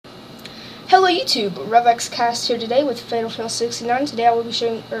Hello YouTube, GalactiCraft here today with Final Fantasy 69. Today I will be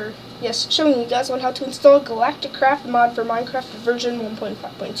showing you guys on how to install GalactiCraft mod for Minecraft version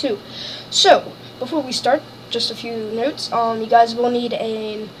 1.5.2. So, before we start, just a few notes. You guys will need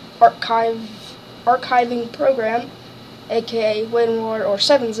an archiving program, aka WinRAR or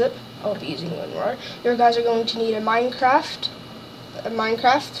 7-zip. I'll be using WinRAR. You guys are going to need a Minecraft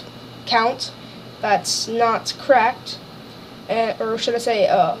account that's not cracked. Or should I say,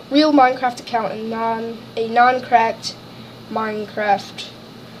 a real Minecraft account and a non-cracked Minecraft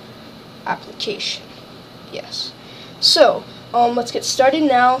application. Yes. So, let's get started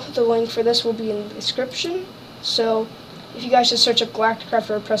now. The link for this will be in the description. So, if you guys just search up GalactiCraft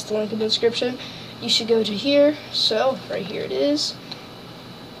or press the link in the description, you should go to here. So, right here it is.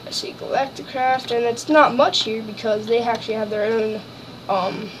 I see GalactiCraft, and it's not much here because they actually have their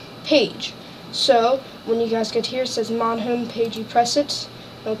own page. So, when you guys get here, it says mod home page, you press it,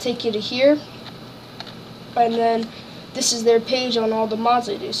 it'll take you to here, and then this is their page on all the mods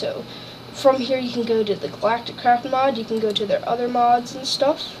they do. So, from here you can go to the GalactiCraft mod, you can go to their other mods and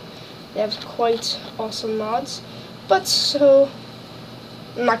stuff. They have quite awesome mods, but so,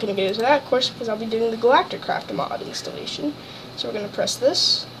 I'm not going to go into that, of course, because I'll be doing the GalactiCraft mod installation. So we're going to press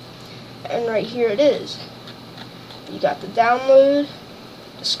this, and right here it is. You got the download,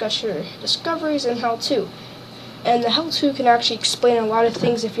 discuss your discoveries, and how-to. And the how-to can actually explain a lot of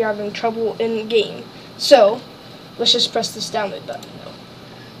things if you're having trouble in the game. So, let's just press this download button now.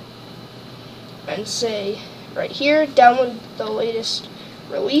 And say, right here, download the latest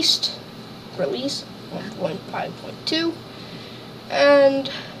release 1.5.2.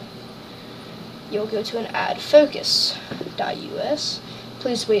 And you'll go to an add focus.us.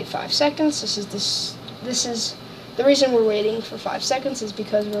 Please wait 5 seconds. This is the reason we're waiting for 5 seconds is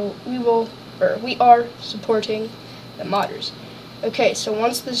because we are supporting the modders. Okay, so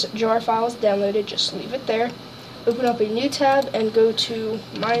once this jar file is downloaded, just leave it there. Open up a new tab and go to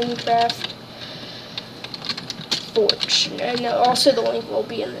Minecraft Forge. And also the link will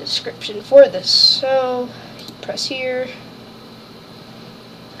be in the description for this. So press here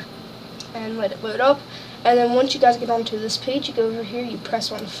and let it load up. And then once you guys get onto this page, you go over here, you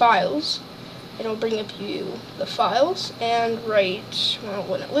press on Files. It'll bring up you the files, and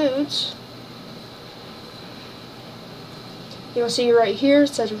when it loads, you'll see right here it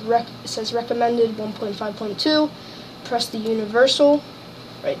says recommended 1.5.2. Press the universal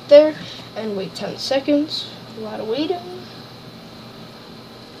right there and wait 10 seconds. A lot of waiting.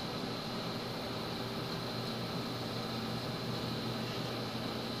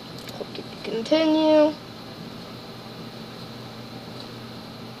 Click it to continue.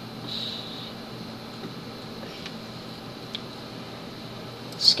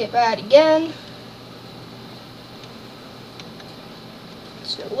 Skip ad again.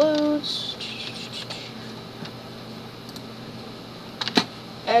 So it loads.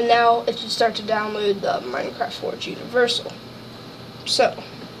 And now it should start to download the Minecraft Forge Universal. So,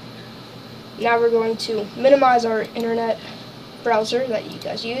 now we're going to minimize our internet browser that you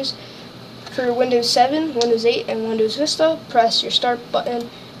guys use. For Windows 7, Windows 8, and Windows Vista, press your start button,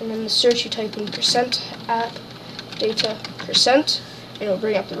 and then in the search you type in %app data %. And it'll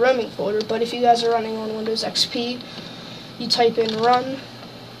bring up the roaming folder. But if you guys are running on Windows XP, you type in run,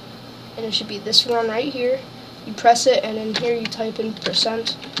 and it should be this run right here. You press it, and in here you type in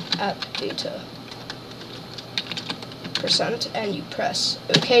 %app data %, and you press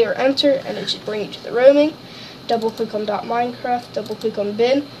OK or enter, and it should bring you to the roaming. Double click on .minecraft, double click on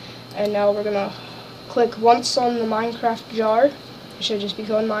bin, and now we're gonna click once on the Minecraft jar. It should just be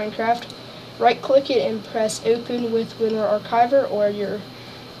called Minecraft. Right click it and press open with WinRAR Archiver or your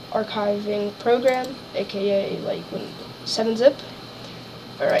archiving program, aka like 7-zip.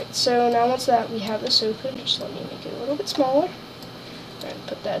 Alright, so now once that we have this open, just let me make it a little bit smaller. And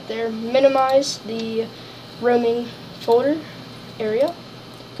put that there. Minimize the roaming folder area.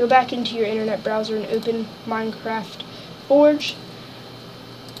 Go back into your internet browser and open Minecraft Forge.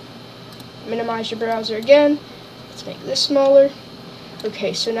 Minimize your browser again. Let's make this smaller.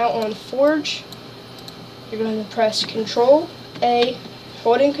 Okay, so now on Forge, you're going to press Control-A,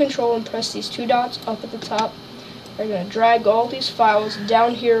 holding Control and press these 2 dots up at the top. You're going to drag all these files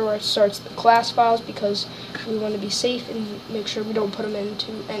down here where it starts the class files because we want to be safe and make sure we don't put them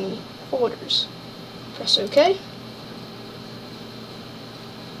into any folders. Press OK.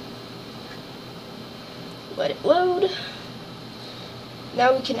 Let it load.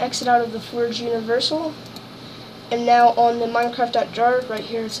 Now we can exit out of the Forge Universal. And now on the Minecraft.jar, right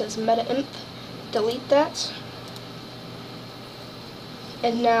here it says meta-imp, delete that.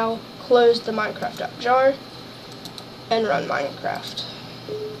 And now close the Minecraft.jar and run Minecraft.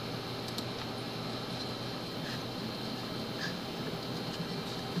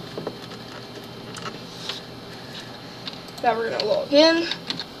 Now we're going to log in.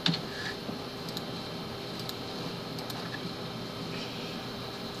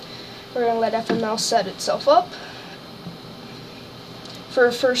 We're going to let FML set itself up.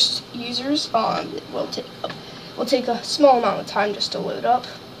 For first users, it will take a small amount of time just to load up.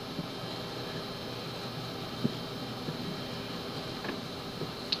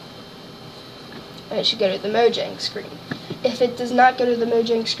 And it should go to the Mojang screen. If it does not go to the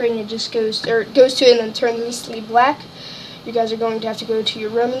Mojang screen, it just goes to it and then turns instantly black. You guys are going to have to go to your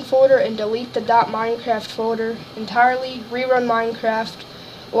roaming folder and delete the .minecraft folder entirely, rerun Minecraft,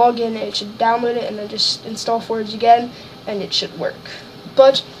 log in, and it should download it, and then just install Forge again, and it should work.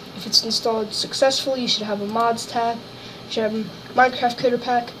 But if it's installed successfully, you should have a mods tab. You should have Minecraft Coder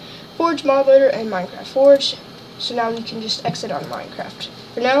Pack, Forge Mod Loader, and Minecraft Forge. So now we can just exit on Minecraft.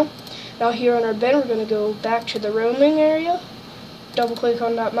 For now here on our bin, we're going to go back to the roaming area, double click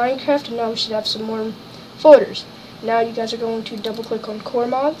on .minecraft, and now we should have some more folders. Now you guys are going to double click on Core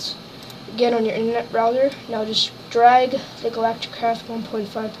Mods, again on your internet browser. Now just drag the GalactiCraft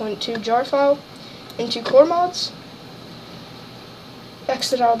 1.5.2 jar file into Core Mods,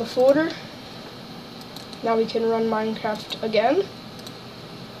 exit out of the folder. Now we can run Minecraft again,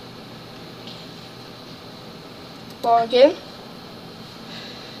 log in.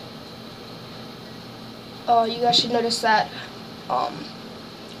 You guys should notice that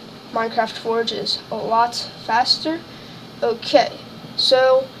Minecraft Forge is a lot faster. Okay,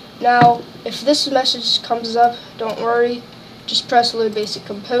 so now if this message comes up, don't worry, just press load basic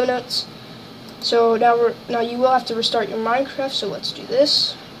components. So now you will have to restart your Minecraft, so let's do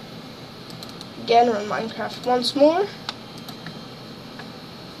this. Again, run Minecraft once more.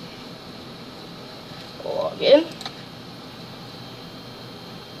 Log in.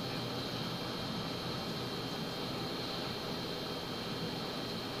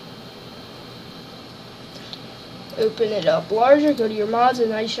 Open it up larger, go to your mods,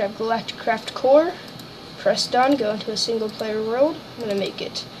 and now you should have GalactiCraft Core. Press done, go into a single player world. I'm going to make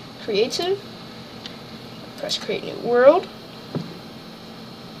it creative. Press create new world.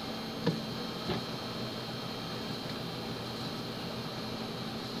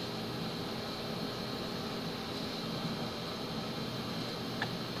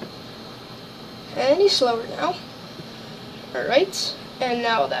 And he's slower now. Alright, and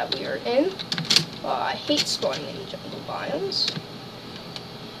now that we are in, I hate spawning in jungle biomes.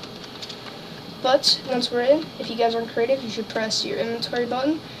 But once we're in, if you guys aren't creative, you should press your inventory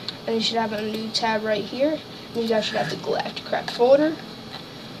button, and you should have a new tab right here. And you guys should have the GalactiCraft folder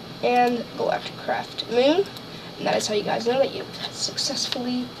and GalactiCraft Moon, and that is how you guys know that you have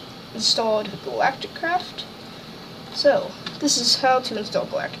successfully installed GalactiCraft. So this is how to install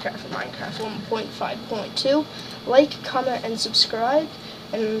GalactiCraft in Minecraft 1.5.2. Like, comment, and subscribe,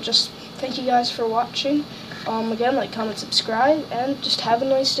 and just thank you guys for watching. Again, like, comment, subscribe, and just have a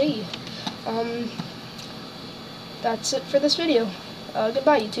nice day. That's it for this video.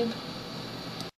 Goodbye, YouTube.